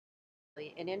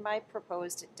Ashley, and in my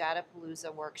proposed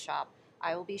Datapalooza workshop,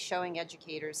 I will be showing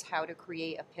educators how to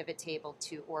create a pivot table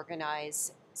to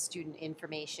organize student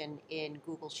information in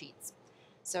Google Sheets.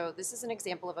 So this is an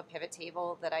example of a pivot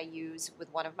table that I use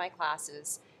with one of my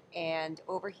classes, and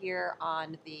over here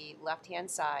on the left-hand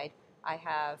side, I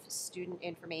have student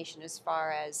information as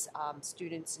far as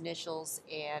students' initials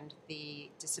and the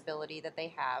disability that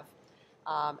they have.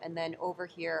 And then over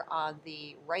here on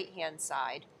the right-hand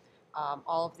side,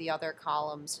 all of the other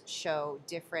columns show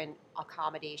different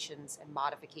accommodations and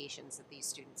modifications that these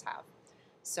students have.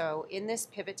 So in this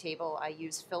pivot table, I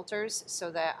use filters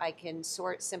so that I can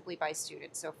sort simply by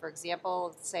student. So for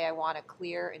example, let's say I want to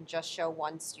clear and just show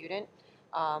one student.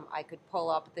 I could pull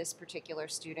up this particular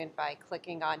student by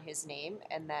clicking on his name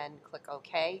and then click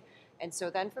OK. And so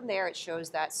then from there, it shows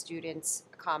that student's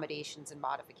accommodations and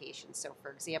modifications. So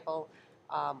for example,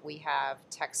 we have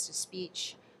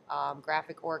text-to-speech,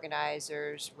 graphic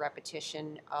organizers,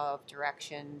 repetition of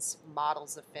directions,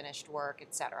 models of finished work,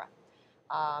 etc.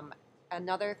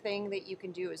 Another thing that you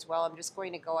can do as well, I'm just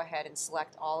going to go ahead and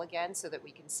select all again so that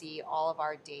we can see all of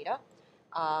our data.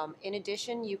 In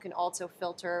addition, you can also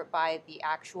filter by the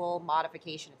actual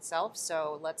modification itself.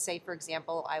 So let's say, for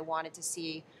example, I wanted to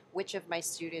see which of my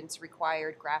students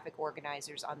required graphic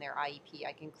organizers on their IEP.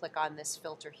 I can click on this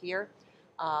filter here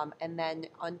and then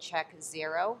uncheck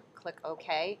 0, click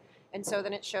OK. And so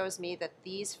then it shows me that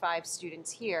these 5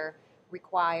 students here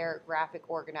require graphic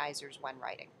organizers when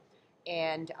writing.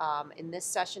 And in this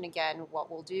session, again,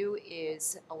 what we'll do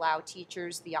is allow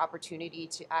teachers the opportunity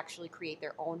to actually create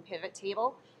their own pivot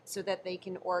table so that they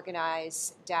can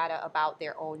organize data about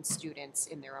their own students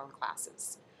in their own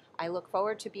classes. I look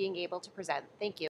forward to being able to present. Thank you.